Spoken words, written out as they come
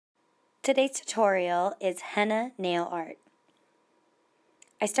Today's tutorial is henna nail art.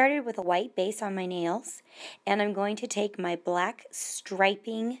 I started with a white base on my nails, and I'm going to take my black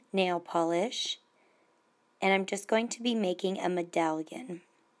striping nail polish, and I'm just going to be making a medallion.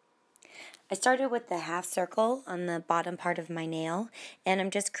 I started with the half circle on the bottom part of my nail, and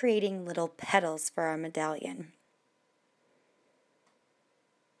I'm just creating little petals for our medallion.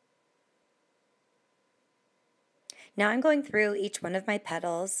 Now I'm going through each one of my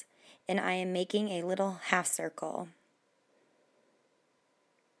petals, and I am making a little half circle.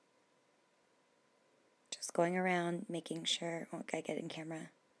 Just going around making sure, oh, I get in camera,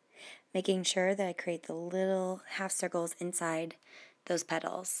 making sure that I create the little half circles inside those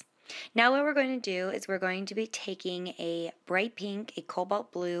petals. Now what we're going to do is we're going to be taking a bright pink, a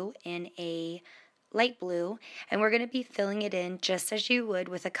cobalt blue, and a light blue, and we're going to be filling it in just as you would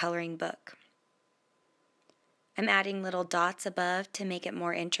with a coloring book. I'm adding little dots above to make it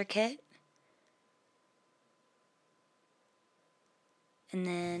more intricate. And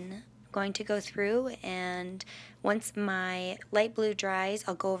then I'm going to go through, and once my light blue dries,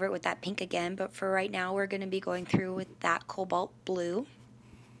 I'll go over it with that pink again, but for right now we're going to be going through with that cobalt blue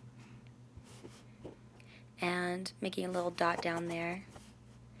and making a little dot down there.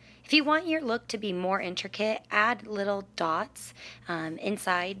 If you want your look to be more intricate, add little dots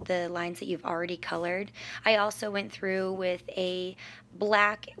inside the lines that you've already colored. I also went through with a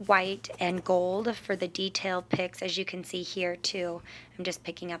black, white, and gold for the detailed picks, as you can see here too. I'm just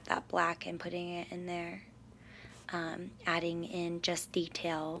picking up that black and putting it in there, adding in just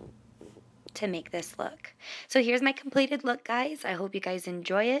detail to make this look. So here's my completed look, guys. I hope you guys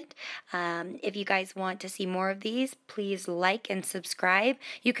enjoy it. If you guys want to see more of these, please like and subscribe.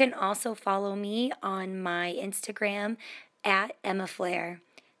 You can also follow me on my Instagram at Emma Flair.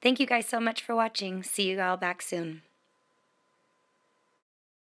 Thank you guys so much for watching. See you all back soon.